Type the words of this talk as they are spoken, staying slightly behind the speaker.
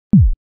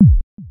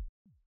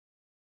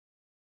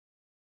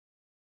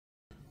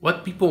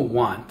What people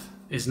want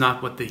is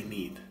not what they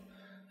need,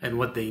 and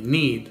what they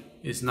need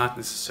is not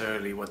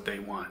necessarily what they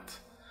want.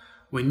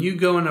 When you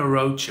go on a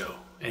roadshow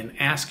and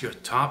ask your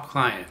top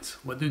clients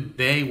what do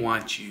they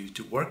want you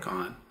to work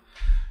on,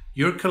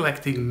 you're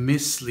collecting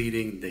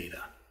misleading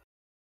data.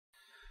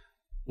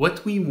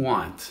 What we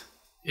want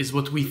is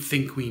what we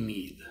think we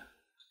need,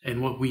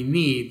 and what we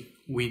need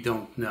we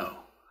don't know.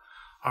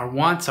 Our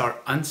wants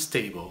are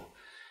unstable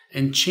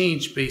and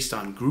change based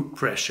on group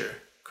pressure,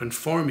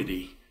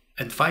 conformity,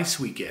 advice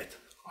we get,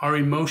 our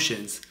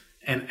emotions,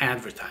 and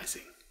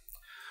advertising.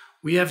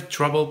 We have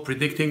trouble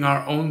predicting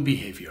our own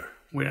behavior.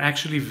 We're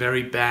actually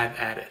very bad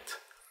at it.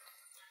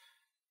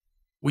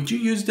 Would you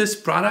use this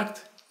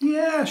product?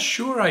 Yeah,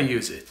 sure I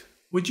use it.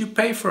 Would you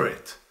pay for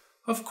it?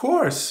 Of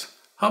course.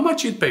 How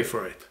much you'd pay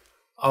for it?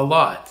 A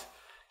lot.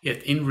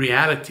 Yet in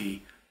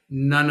reality,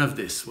 none of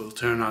this will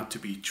turn out to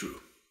be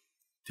true.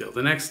 Till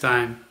the next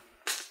time.